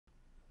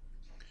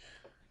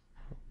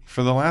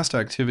For the last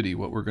activity,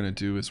 what we're going to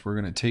do is we're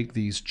going to take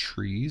these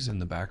trees in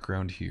the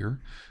background here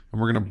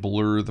and we're going to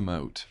blur them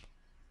out.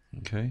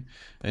 Okay,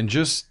 and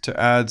just to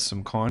add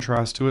some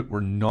contrast to it, we're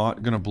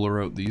not going to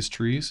blur out these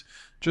trees,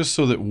 just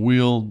so that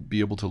we'll be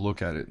able to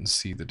look at it and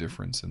see the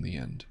difference in the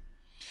end.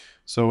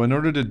 So in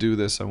order to do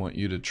this, I want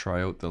you to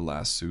try out the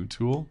Lasso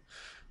tool.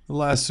 The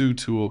Lasso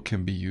tool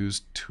can be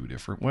used two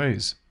different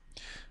ways.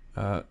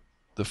 The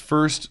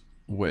first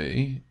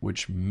way,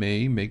 which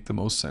may make the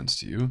most sense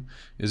to you,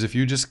 is if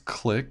you just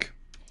click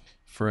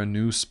for a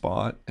new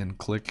spot and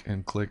click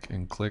and click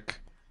and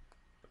click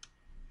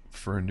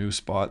for a new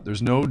spot.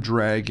 There's no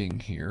dragging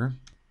here.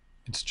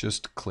 It's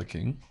just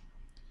clicking.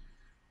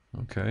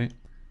 Okay.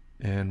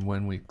 And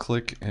when we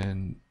click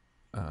and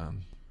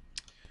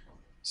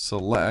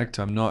select,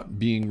 I'm not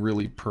being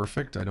really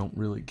perfect. I don't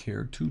really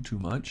care too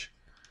much.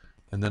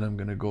 And then I'm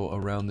going to go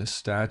around this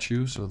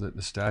statue so that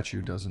the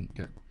statue doesn't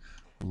get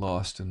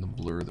lost in the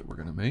blur that we're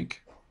going to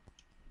make.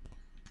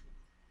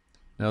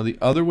 Now the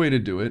other way to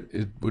do it,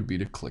 would be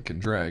to click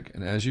and drag.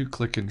 And as you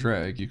click and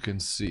drag, you can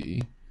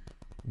see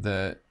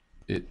that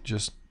it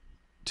just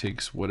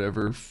takes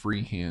whatever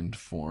freehand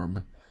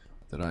form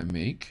that I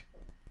make.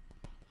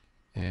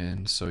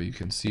 And so you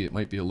can see it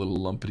might be a little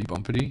lumpity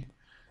bumpity,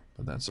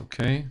 but that's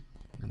okay.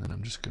 And then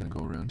I'm just going to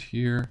go around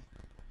here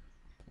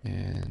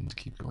and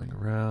keep going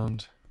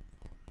around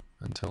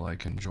until I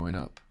can join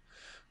up.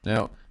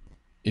 Now,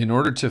 in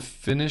order to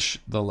finish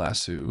the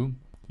lasso,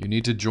 you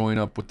need to join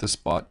up with the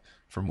spot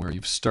from where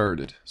you've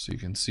started. So you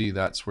can see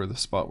that's where the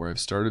spot where I've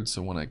started.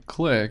 So when I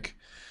click,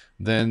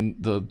 then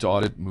the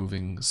dotted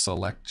moving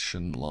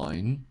selection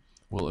line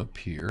will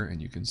appear, and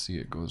you can see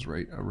it goes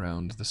right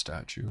around the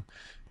statue,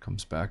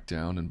 comes back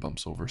down and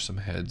bumps over some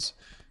heads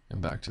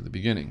and back to the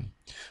beginning.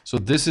 So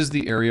this is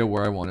the area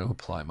where I want to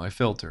apply my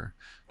filter.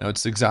 Now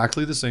it's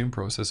exactly the same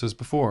process as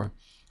before.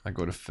 I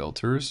go to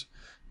filters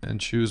and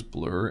choose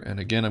blur,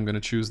 and again I'm going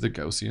to choose the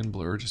Gaussian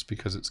blur just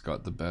because it's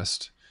got the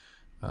best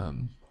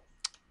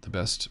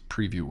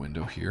preview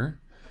window here.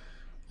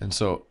 And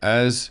so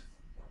as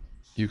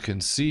you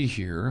can see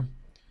here,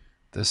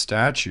 the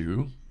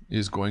statue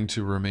is going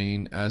to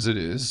remain as it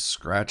is,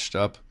 scratched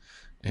up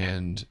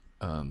and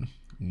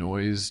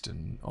noised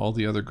and all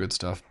the other good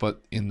stuff.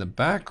 But in the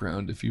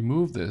background, if you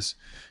move this,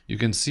 you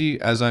can see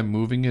as I'm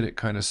moving it, it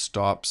kind of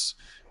stops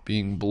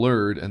being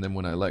blurred, and then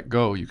when I let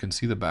go, you can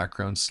see the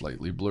background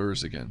slightly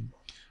blurs again.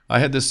 I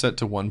had this set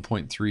to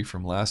 1.3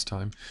 from last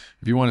time.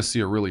 If you want to see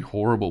a really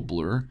horrible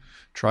blur,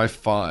 try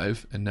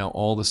 5, and now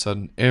all of a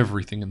sudden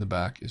everything in the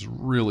back is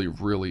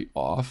really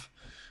off,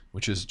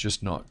 which is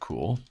just not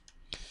cool.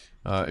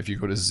 If you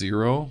go to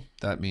 0,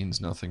 that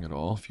means nothing at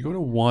all. If you go to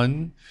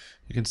 1,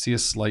 you can see a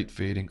slight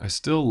fading. I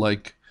still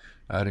like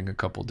adding a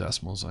couple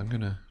decimals. I'm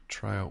going to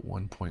try out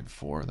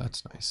 1.4.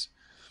 That's nice.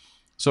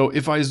 So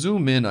if I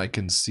zoom in, I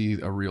can see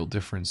a real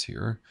difference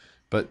here.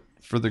 But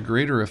for the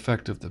greater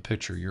effect of the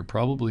picture, you're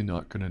probably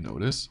not going to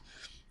notice.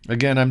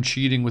 Again, I'm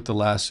cheating with the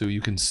lasso. You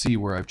can see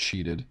where I've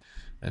cheated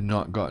and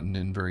not gotten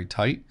in very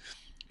tight.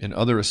 In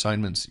other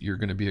assignments, you're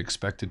going to be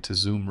expected to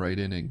zoom right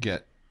in and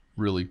get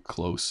really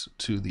close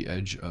to the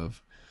edge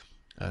of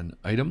an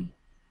item.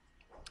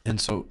 And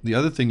so the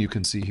other thing you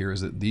can see here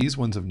is that these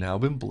ones have now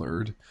been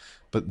blurred,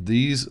 but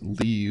these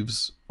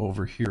leaves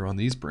over here on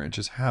these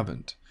branches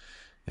haven't.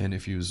 And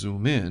if you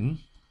zoom in,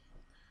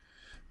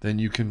 then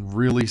you can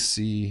really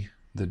see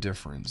the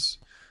difference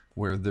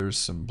where there's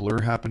some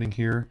blur happening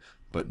here,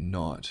 but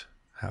not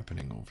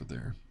happening over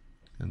there.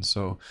 And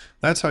so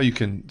that's how you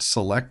can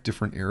select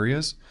different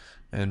areas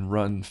and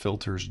run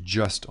filters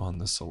just on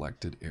the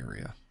selected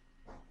area.